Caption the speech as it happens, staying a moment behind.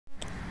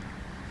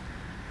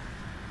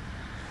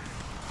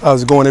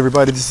How's it going,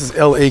 everybody? This is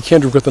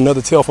L.A.Kendrick with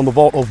another tale from the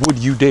vault of Would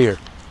You Dare.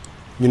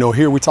 You know,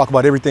 here we talk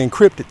about everything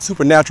cryptid,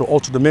 supernatural,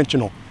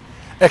 ultra-dimensional,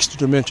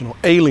 extra-dimensional,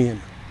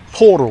 alien,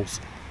 portals.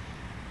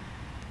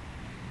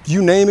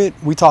 You name it,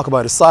 we talk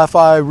about it.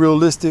 Sci-fi,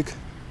 realistic,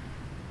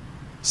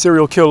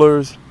 serial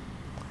killers,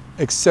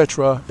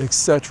 etc.,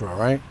 etc.,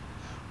 right?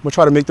 I'm gonna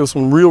try to make this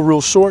one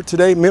real short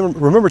today.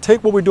 Remember,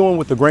 take what we're doing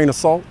with a grain of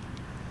salt.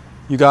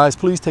 You guys,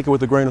 please take it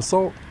with a grain of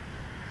salt.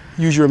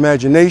 Use your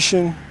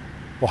imagination,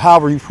 or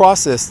however you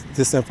process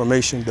this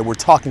information that we're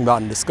talking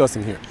about and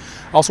discussing here.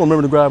 Also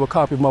remember to grab a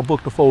copy of my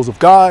book, The Foes of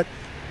God,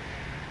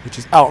 which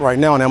is out right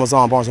now on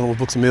Amazon, Barnes & Noble,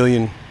 Books A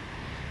Million,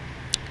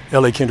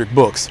 L.A.Kendrick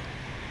Books.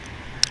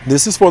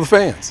 This is for the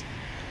fans,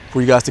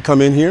 for you guys to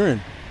come in here and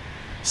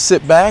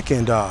sit back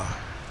and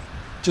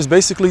just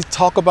basically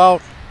talk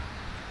about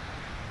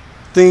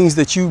things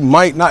that you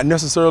might not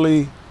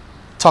necessarily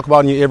talk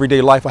about in your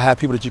everyday life, or have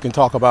people that you can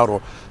talk about, or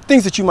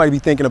things that you might be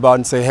thinking about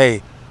and say,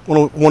 hey, I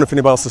wonder if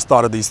anybody else has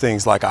thought of these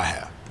things like I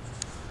have.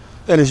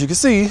 And as you can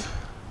see,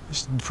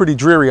 it's pretty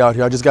dreary out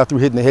here. I just got through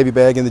hitting the heavy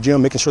bag in the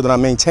gym, making sure that I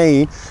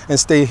maintain and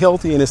stay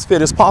healthy and as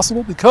fit as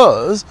possible,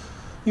 because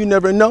you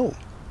never know,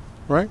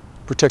 right?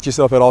 Protect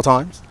yourself at all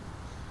times.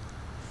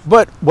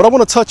 But what I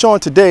want to touch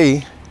on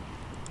today,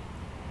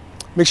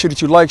 make sure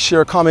that you like,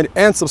 share, comment,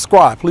 and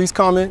subscribe. Please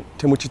comment,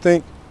 tell me what you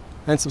think,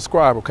 and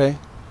subscribe, okay?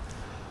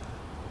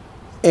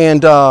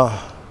 And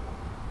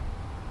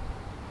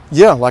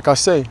yeah, like I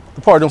say,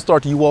 the party don't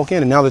start till you walk in,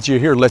 and now that you're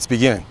here, let's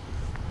begin.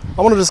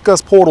 I want to discuss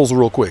portals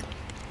real quick.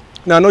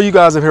 Now, I know you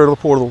guys have heard of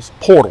the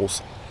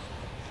portals.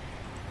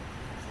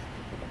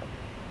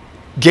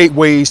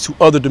 Gateways to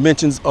other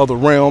dimensions, other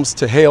realms,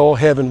 to hell,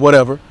 heaven,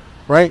 whatever,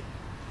 right?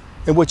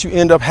 And what you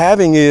end up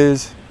having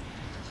is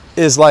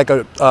like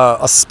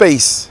a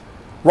space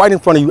right in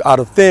front of you out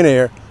of thin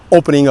air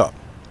opening up.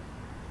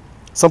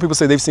 Some people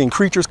say they've seen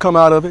creatures come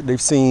out of it. They've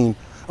seen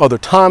other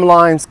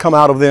timelines come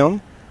out of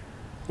them.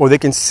 Or they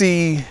can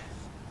see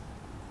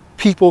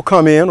people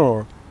come in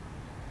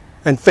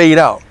and fade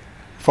out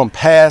from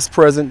past,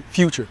 present,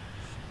 future.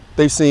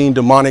 They've seen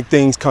demonic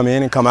things come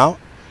in and come out.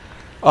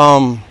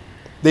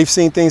 They've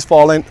seen things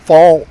fall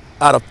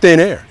out of thin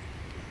air.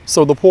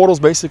 So the portals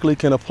basically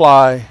can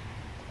apply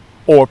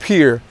or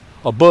appear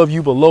above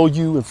you, below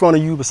you, in front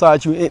of you,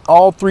 beside you, in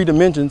all three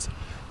dimensions,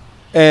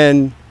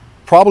 and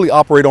probably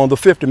operate on the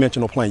fifth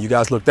dimensional plane. You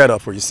guys look that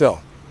up for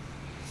yourself.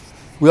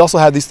 We also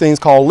have these things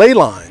called ley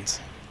lines,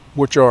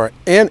 which are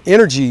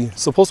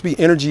supposed to be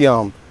energy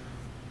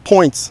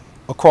points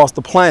across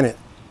the planet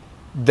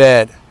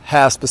that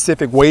have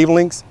specific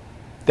wavelengths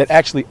that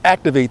actually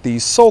activate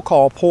these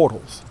so-called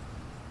portals,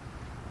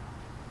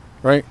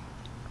 right?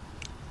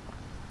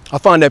 I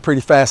find that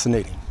pretty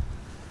fascinating.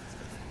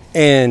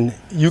 And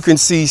you can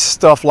see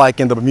stuff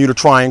like in the Bermuda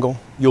Triangle.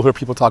 You'll hear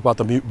people talk about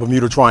the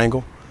Bermuda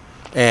Triangle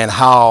and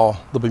how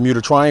the Bermuda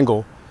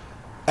Triangle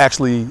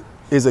actually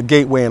is a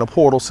gateway and a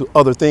portal to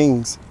other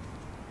things.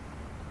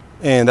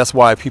 And that's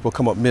why people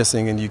come up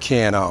missing and you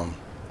can't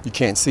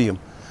see them.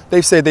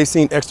 They've said they've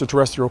seen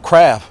extraterrestrial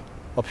craft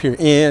appear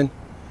in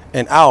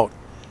and out,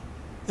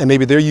 and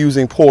maybe they're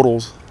using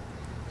portals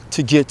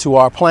to get to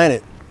our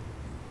planet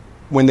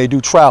when they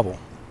do travel.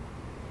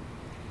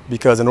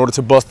 Because in order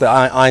to bust the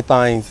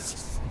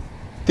Einstein's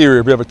theory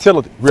of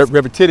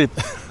relativity,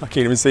 I can't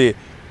even say it.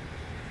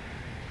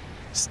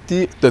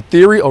 The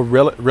theory of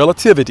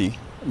relativity,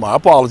 my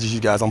apologies, you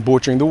guys, I'm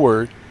butchering the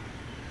word.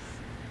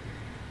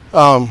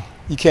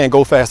 You can't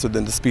go faster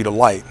than the speed of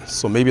light.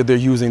 So maybe they're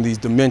using these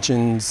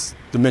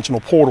dimensional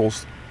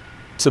portals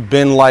to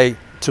bend light,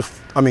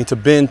 to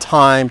bend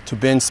time, to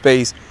bend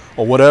space,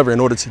 or whatever,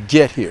 in order to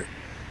get here.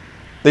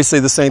 They say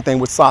the same thing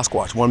with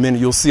Sasquatch. One minute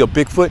you'll see a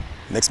Bigfoot,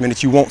 next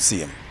minute you won't see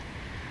him.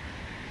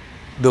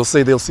 They'll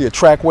say they'll see a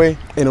trackway,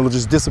 and it'll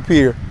just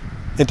disappear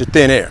into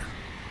thin air.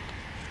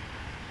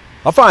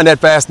 I find that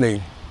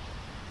fascinating.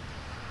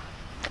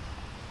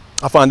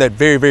 I find that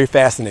very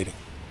fascinating.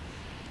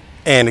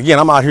 And again,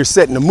 I'm out here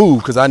setting the mood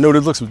because I know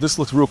this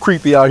looks real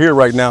creepy out here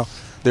right now.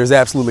 There's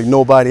absolutely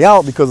nobody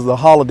out because of the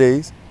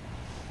holidays.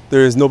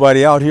 There is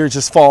nobody out here,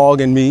 just fog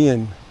and me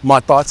and my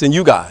thoughts and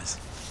you guys.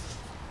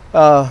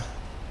 I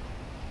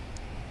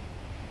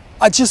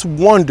just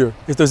wonder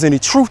if there's any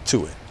truth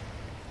to it.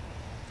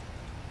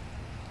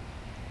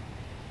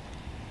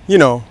 You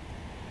know,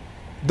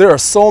 there are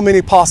so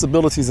many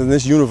possibilities in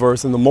this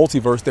universe, in the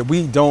multiverse, that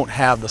we don't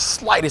have the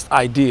slightest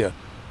idea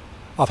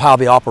of how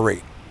they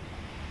operate.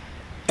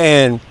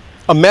 And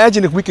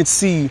imagine if we could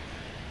see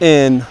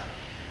in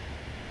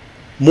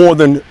more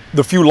than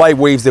the few light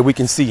waves that we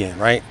can see in,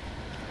 right?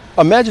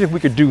 Imagine if we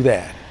could do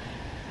that.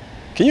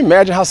 Can you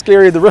imagine how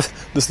scary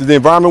the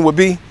environment would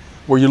be,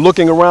 where you're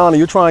looking around and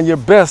you're trying your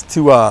best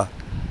to, of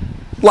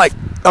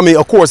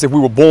course, if we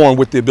were born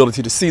with the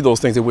ability to see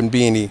those things, it wouldn't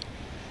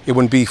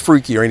be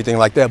freaky or anything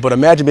like that. But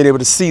imagine being able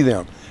to see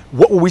them.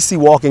 What will we see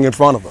walking in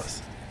front of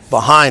us,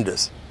 behind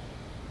us?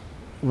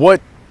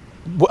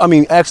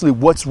 Actually,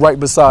 what's right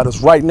beside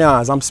us right now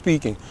as I'm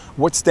speaking?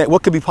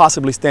 What could be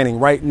possibly standing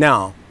right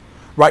now,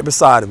 right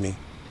beside of me,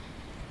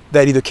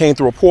 that either came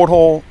through a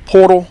portal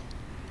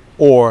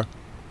or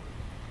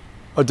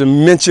a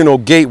dimensional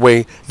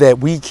gateway that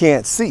we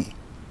can't see.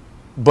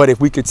 But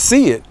if we could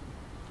see it,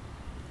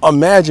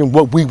 imagine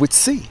what we would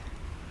see.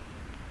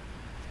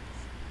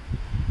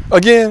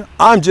 Again,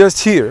 I'm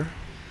just here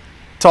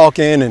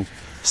talking and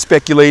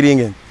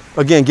speculating and,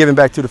 again, giving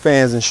back to the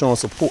fans and showing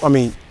support. I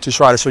mean, to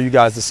try to show you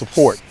guys the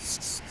support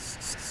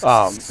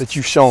that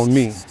you've shown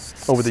me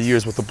over the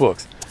years with the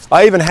books.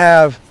 I even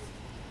have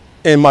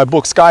in my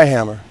book,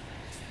 Skyhammer,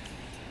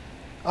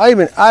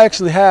 I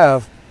actually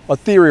have a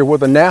theory of where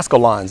the Nazca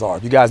lines are.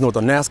 If you guys know what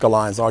the Nazca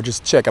lines are,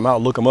 just check them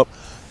out, look them up.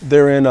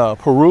 They're in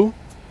Peru,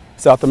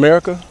 South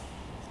America.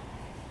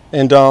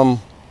 And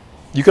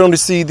you can only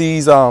see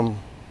these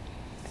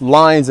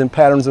lines and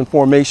patterns and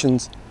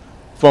formations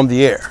from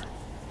the air.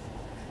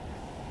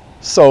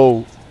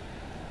 So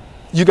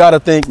you got to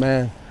think,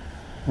 man,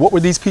 what were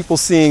these people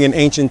seeing in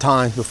ancient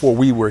times before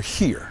we were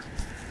here?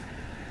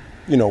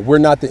 You know, we're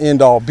not the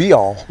end all be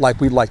all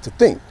like we'd like to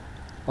think.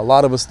 A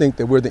lot of us think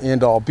that we're the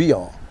end all be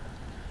all,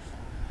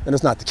 and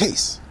it's not the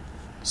case.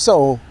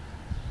 So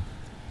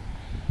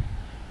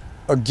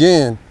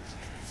again,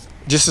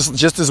 just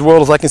as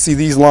well as I can see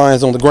these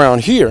lines on the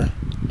ground here,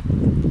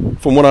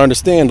 from what I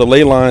understand, the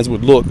ley lines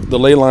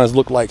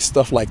look like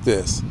stuff like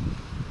this.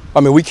 I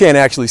mean, we can't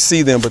actually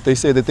see them, but they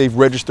say that they've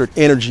registered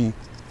energy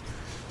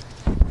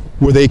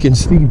where they can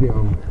see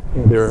them,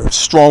 and they're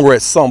stronger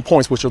at some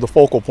points, which are the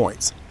focal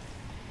points.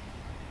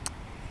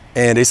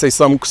 And they say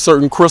some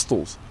certain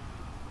crystals,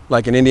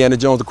 like in Indiana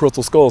Jones, the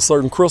crystal skull,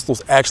 certain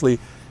crystals actually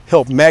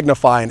help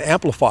magnify and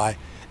amplify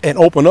and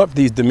open up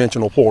these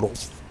dimensional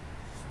portals.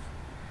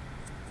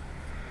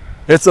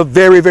 It's a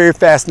very, very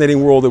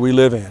fascinating world that we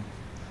live in.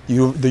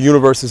 The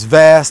universe is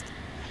vast,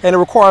 and it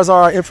requires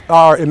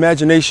our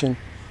imagination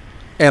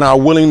and our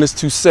willingness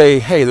to say,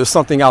 hey, there's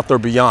something out there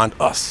beyond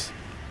us.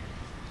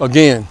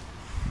 Again,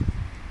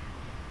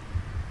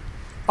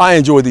 I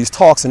enjoy these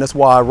talks, and that's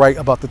why I write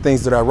about the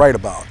things that I write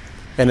about.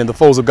 And in The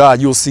Foes of God,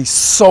 you'll see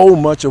so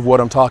much of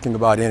what I'm talking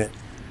about in it,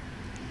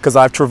 because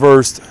I've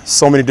traversed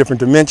so many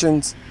different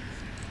dimensions,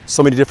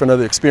 so many different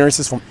other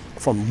experiences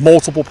from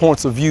multiple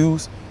points of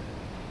views,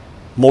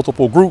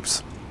 multiple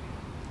groups,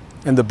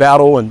 and the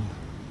battle and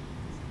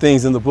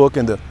things in the book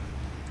and the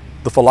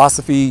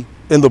philosophy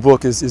in the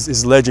book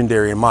is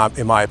legendary in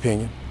my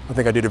opinion. I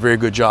think I did a very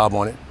good job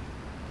on it.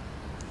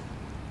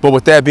 But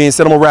with that being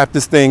said, I'm gonna wrap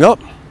this thing up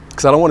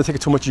because I don't want to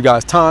take too much of you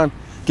guys' time.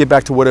 Get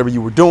back to whatever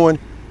you were doing.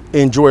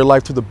 Enjoy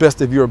life to the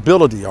best of your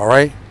ability, all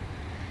right?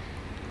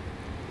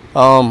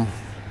 I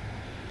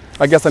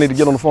guess I need to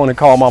get on the phone and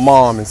call my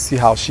mom and see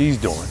how she's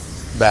doing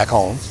back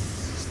home.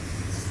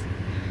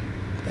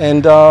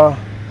 And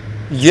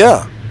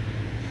yeah,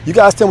 you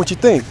guys tell me what you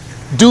think.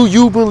 Do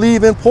you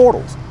believe in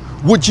portals?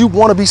 Would you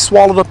want to be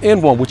swallowed up in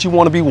one? Would you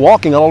want to be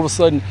walking and all of a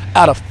sudden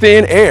out of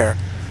thin air,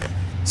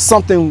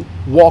 something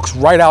walks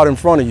right out in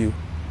front of you,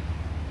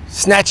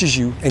 snatches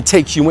you and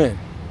takes you in?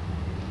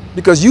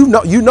 Because you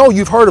know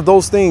you've heard of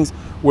those things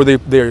where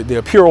they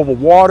appear over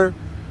water,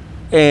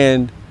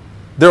 and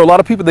there are a lot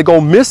of people that go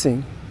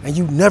missing and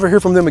you never hear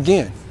from them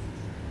again.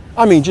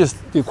 I mean, just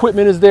the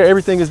equipment is there,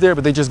 everything is there,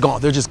 but they're just gone.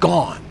 They're just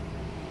gone.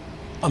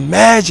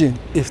 Imagine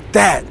if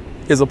that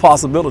is a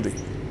possibility.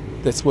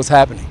 That's what's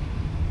happening.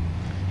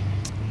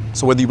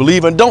 So whether you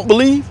believe or don't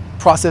believe,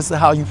 process it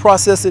how you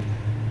process it.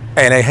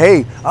 And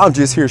hey, I'm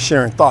just here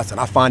sharing thoughts, and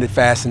I find it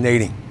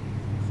fascinating.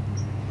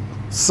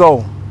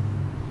 So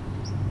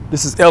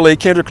this is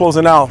L.A.Kendrick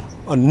closing out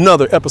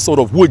another episode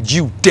of Would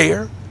You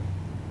Dare?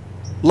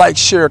 Like,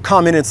 share,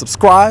 comment, and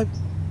subscribe.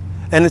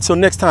 And until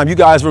next time, you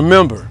guys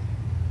remember,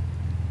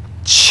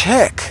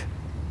 check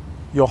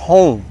your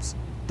homes,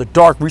 the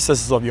dark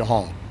recesses of your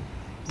home,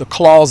 the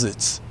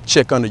closets,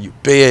 check under your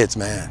beds,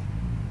 man.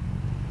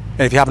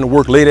 And if you happen to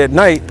work late at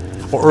night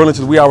or early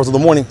into the wee hours of the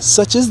morning,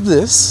 such as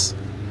this,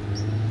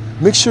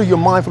 make sure you're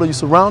mindful of your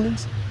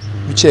surroundings.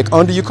 You check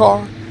under your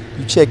car,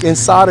 you check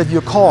inside of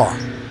your car,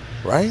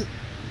 right?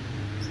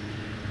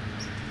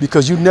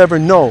 Because you never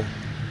know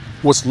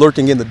what's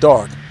lurking in the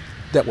dark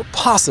that would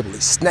possibly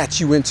snatch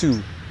you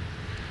into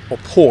a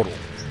portal.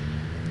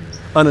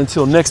 And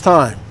until next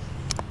time,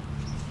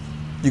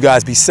 you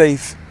guys be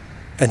safe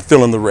and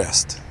fill in the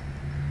rest.